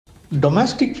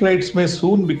Domestic flights may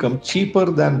soon become cheaper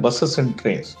than buses and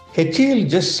trains. HAL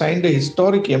just signed a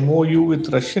historic MOU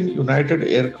with Russian United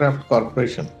Aircraft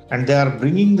Corporation, and they are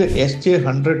bringing the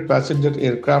SJ-100 passenger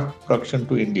aircraft production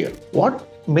to India. What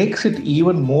makes it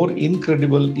even more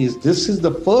incredible is this is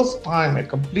the first time a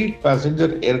complete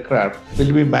passenger aircraft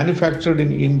will be manufactured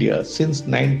in India since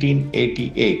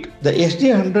 1988. The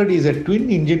SJ-100 is a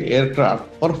twin-engine aircraft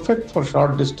perfect for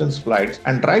short-distance flights,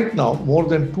 and right now more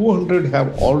than 200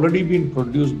 have already been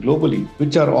produced globally,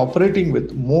 which are operating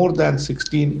with more than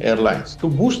 16 airlines. To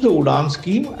boost the UDAN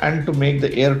scheme and to make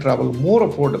the air travel more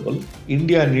affordable,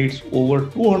 India needs over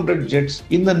 200 jets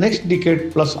in the next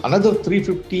decade plus another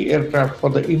 350 aircraft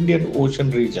for the Indian Ocean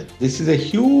region. This is a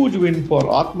huge win for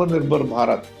Atmanirbhar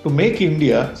Bharat to make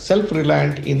India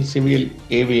self-reliant in civil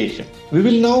aviation. We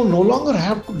will now no longer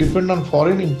have to depend on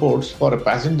foreign imports for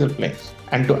passenger planes.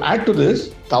 And to add to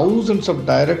this, thousands of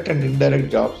direct and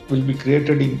indirect jobs will be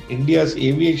created in India's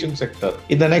aviation sector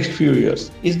in the next few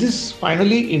years. Is this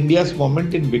finally India's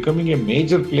moment in becoming a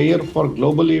major player for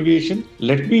global aviation?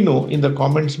 Let me know in the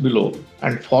comments below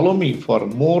and follow me for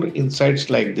more insights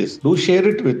like this. Do share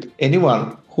it with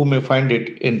anyone who may find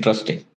it interesting.